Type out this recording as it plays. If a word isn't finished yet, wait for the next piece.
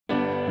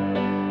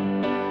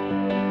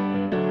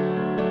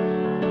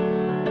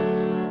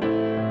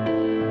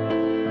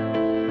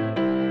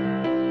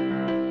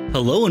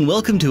Hello and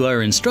welcome to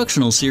our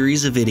instructional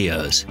series of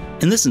videos.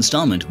 In this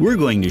installment, we're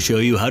going to show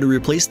you how to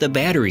replace the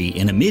battery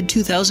in a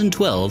mid-2012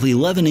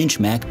 11-inch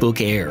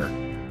MacBook Air.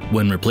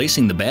 When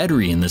replacing the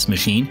battery in this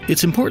machine,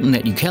 it's important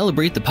that you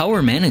calibrate the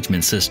power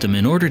management system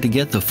in order to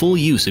get the full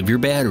use of your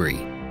battery.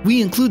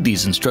 We include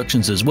these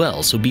instructions as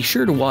well, so be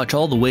sure to watch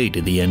all the way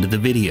to the end of the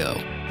video.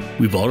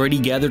 We've already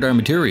gathered our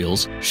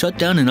materials, shut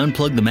down and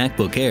unplugged the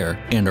MacBook Air,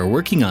 and are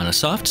working on a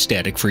soft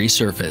static-free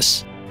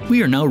surface.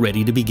 We are now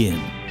ready to begin.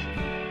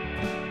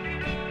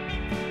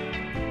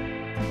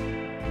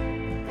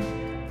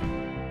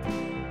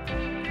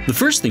 The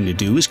first thing to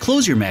do is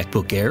close your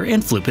MacBook Air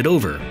and flip it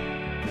over.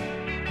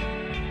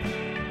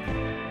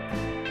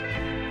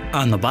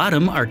 On the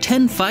bottom are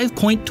 10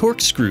 5-point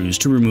Torx screws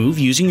to remove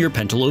using your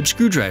pentalobe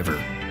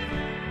screwdriver.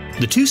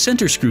 The two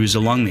center screws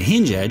along the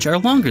hinge edge are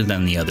longer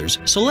than the others,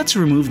 so let's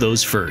remove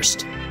those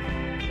first.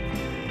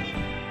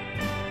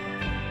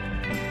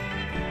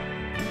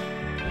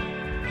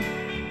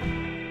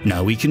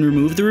 Now we can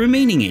remove the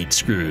remaining 8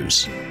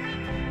 screws.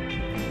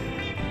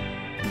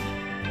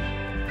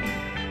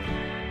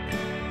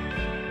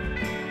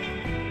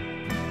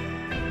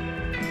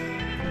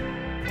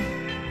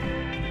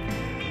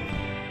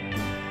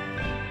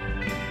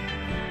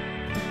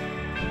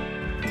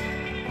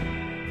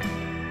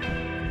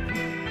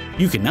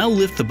 You can now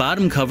lift the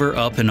bottom cover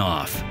up and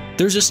off.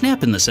 There's a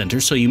snap in the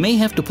center, so you may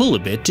have to pull a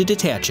bit to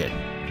detach it.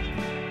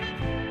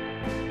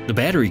 The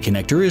battery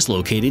connector is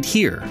located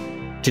here.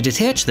 To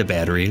detach the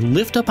battery,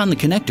 lift up on the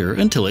connector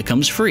until it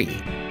comes free.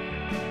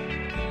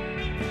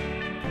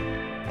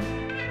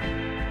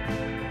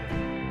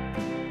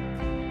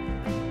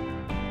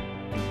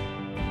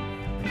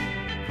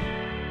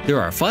 There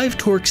are 5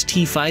 Torx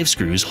T5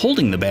 screws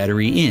holding the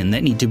battery in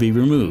that need to be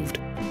removed.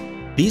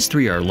 These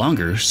 3 are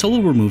longer, so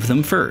we'll remove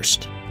them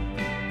first.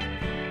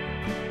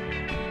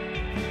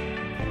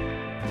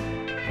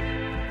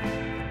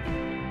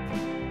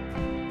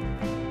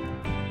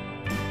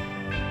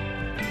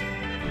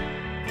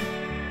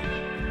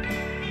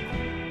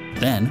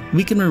 Then,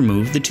 we can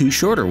remove the 2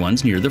 shorter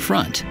ones near the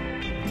front.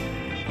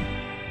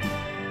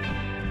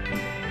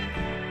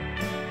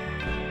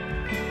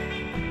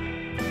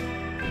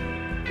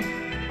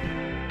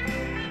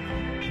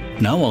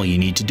 Now all you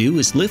need to do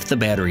is lift the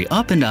battery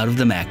up and out of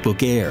the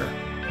MacBook Air.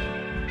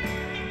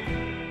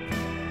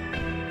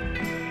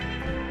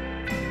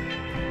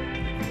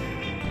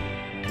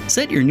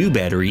 Set your new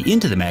battery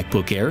into the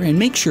MacBook Air and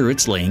make sure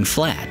it's laying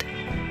flat.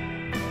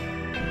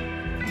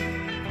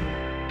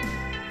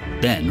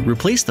 Then,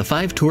 replace the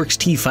 5 Torx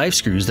T5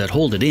 screws that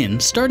hold it in,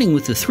 starting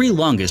with the 3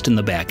 longest in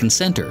the back and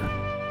center.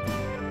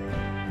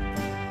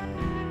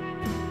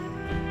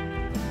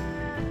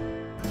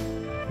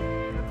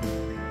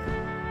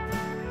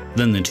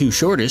 Then the 2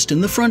 shortest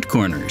in the front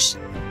corners.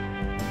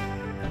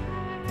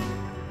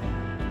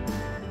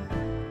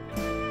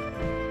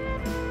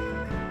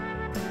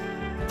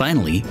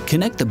 Finally,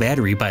 connect the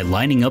battery by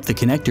lining up the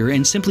connector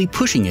and simply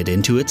pushing it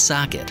into its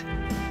socket.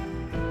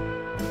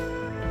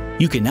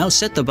 You can now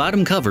set the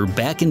bottom cover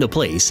back into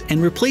place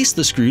and replace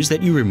the screws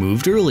that you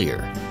removed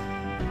earlier.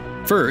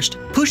 First,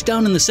 push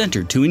down in the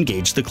center to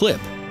engage the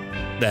clip.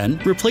 Then,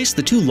 replace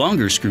the 2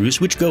 longer screws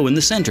which go in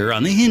the center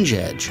on the hinge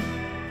edge.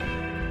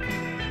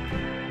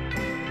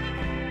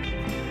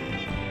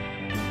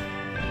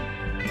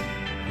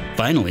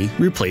 Finally,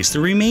 replace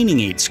the remaining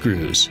 8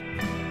 screws.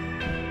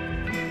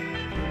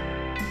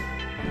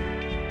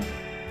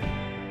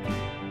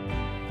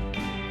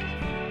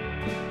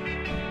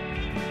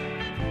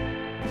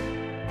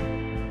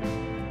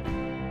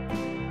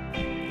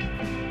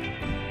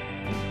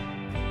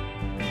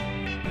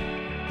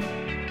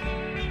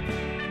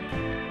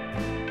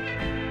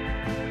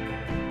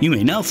 You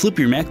may now flip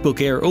your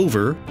MacBook Air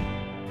over,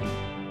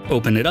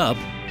 open it up,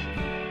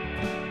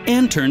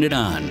 and turn it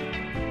on.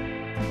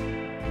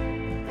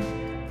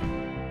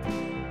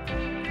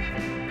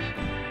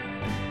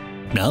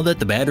 Now that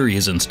the battery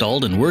is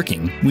installed and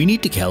working, we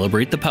need to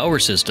calibrate the power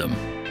system.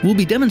 We'll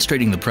be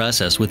demonstrating the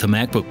process with a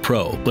MacBook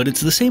Pro, but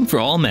it's the same for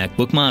all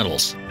MacBook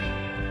models.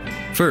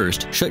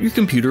 First, shut your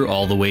computer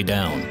all the way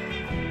down.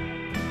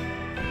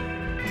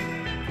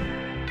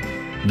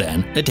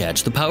 Then,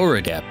 attach the power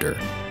adapter.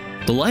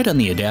 The light on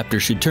the adapter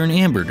should turn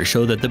amber to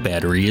show that the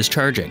battery is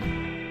charging.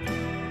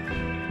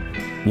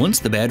 Once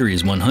the battery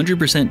is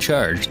 100%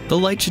 charged, the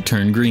light should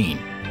turn green.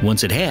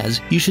 Once it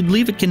has, you should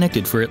leave it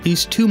connected for at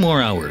least 2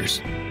 more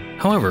hours.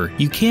 However,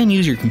 you can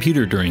use your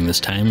computer during this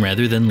time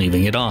rather than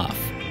leaving it off.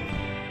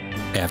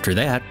 After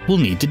that, we'll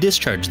need to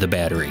discharge the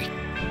battery.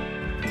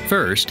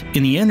 First,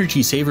 in the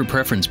Energy Saver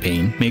Preference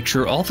pane, make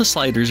sure all the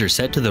sliders are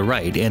set to the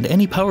right and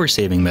any power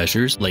saving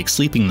measures, like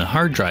sleeping the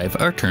hard drive,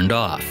 are turned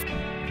off.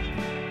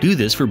 Do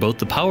this for both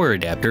the power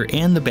adapter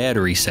and the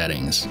battery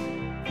settings.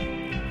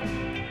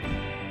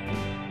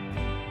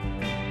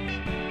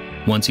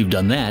 Once you've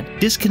done that,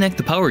 disconnect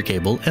the power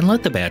cable and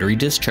let the battery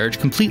discharge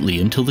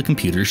completely until the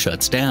computer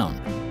shuts down.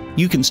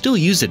 You can still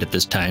use it at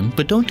this time,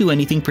 but don't do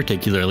anything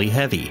particularly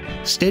heavy.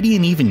 Steady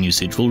and even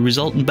usage will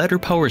result in better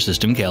power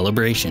system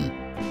calibration.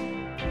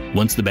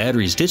 Once the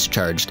battery is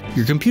discharged,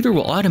 your computer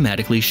will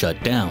automatically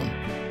shut down.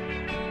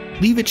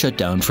 Leave it shut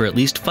down for at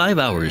least 5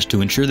 hours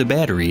to ensure the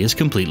battery is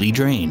completely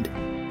drained.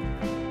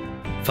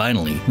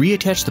 Finally,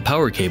 reattach the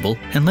power cable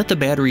and let the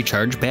battery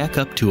charge back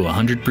up to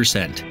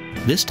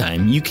 100%. This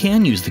time, you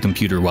can use the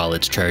computer while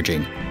it's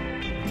charging.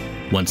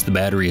 Once the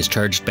battery is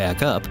charged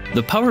back up,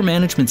 the power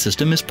management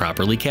system is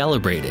properly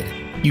calibrated.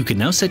 You can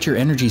now set your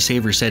energy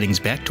saver settings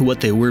back to what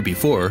they were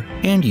before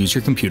and use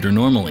your computer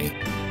normally.